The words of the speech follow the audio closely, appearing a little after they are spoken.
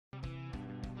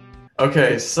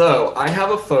Okay, so I have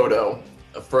a photo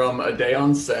from a day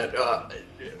on set.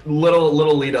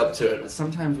 Little lead up to it.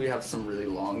 Sometimes we have some really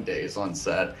long days on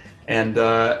set, and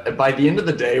by the end of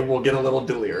the day, we'll get a little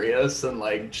delirious and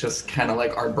like just kind of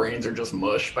like our brains are just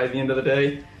mush by the end of the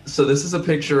day. So this is a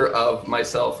picture of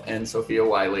myself and Sophia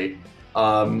Wiley.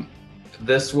 Um,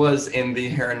 this was in the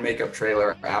hair and makeup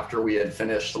trailer after we had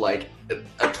finished like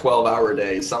a 12-hour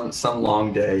day, some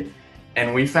long day,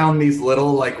 and we found these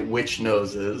little like witch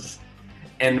noses,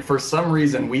 and for some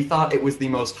reason, we thought it was the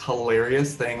most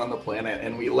hilarious thing on the planet,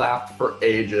 and we laughed for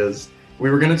ages.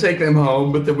 We were gonna take them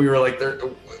home, but then we were like,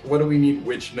 "What do we need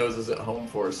witch noses at home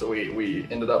for?" So we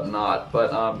ended up not.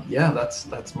 But yeah,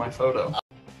 that's my photo.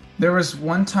 There was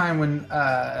one time when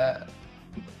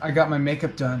I got my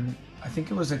makeup done. I think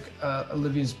it was like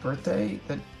Olivia's birthday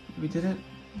that we did it.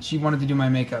 She wanted to do my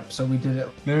makeup, so we did it.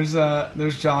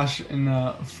 There's Josh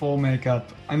in full makeup.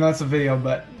 I know that's a video,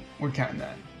 but we're counting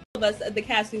that. Of us at the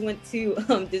cast, we went to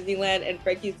Disneyland, and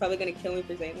Frankie's probably gonna kill me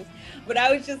for saying this, but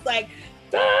I was just like,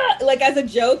 ah! Like as a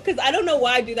joke, because I don't know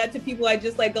why I do that to people. I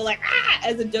just like go like ah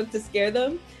as a joke to scare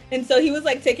them. And so he was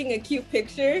like taking a cute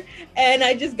picture, and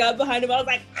I just got behind him. I was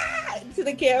like ah to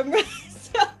the camera.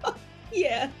 So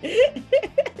yeah.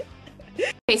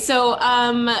 Okay, so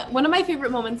one of my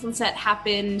favorite moments on set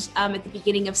happened at the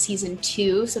beginning of season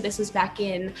 2. So this was back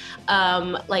in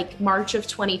like March of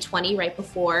 2020, right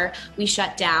before we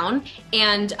shut down.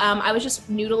 And I was just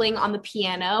noodling on the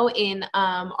piano in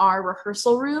our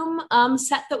rehearsal room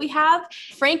set that we have.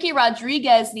 Frankie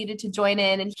Rodriguez needed to join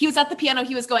in, and he was at the piano.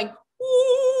 He was going,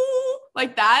 ooh,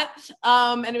 like that.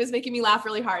 And it was making me laugh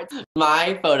really hard.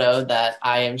 My photo that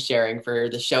I am sharing for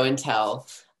the show and tell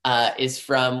is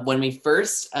from when we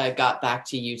first got back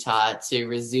to Utah to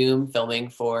resume filming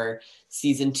for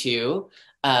season 2.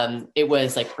 It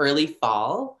was like early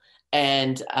fall,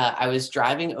 and I was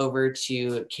driving over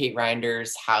to Kate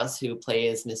Reinder's house, who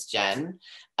plays Miss Jen,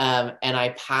 and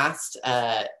I passed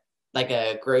like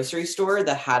a grocery store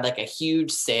that had like a huge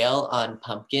sale on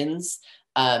pumpkins.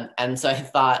 And so I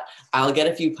thought I'll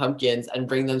get a few pumpkins and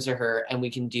bring them to her, and we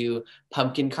can do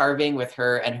pumpkin carving with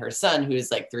her and her son, who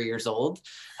is like 3 years old.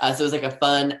 So it was like a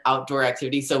fun outdoor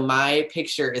activity. So my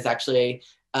picture is actually,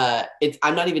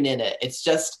 I'm not even in it. It's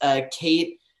just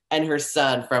Kate and her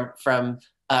son from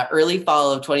early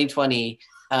fall of 2020,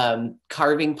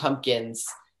 carving pumpkins.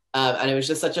 And it was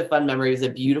just such a fun memory. It was a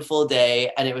beautiful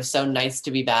day, and it was so nice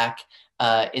to be back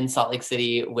in Salt Lake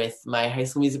City with my High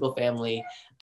School Musical family.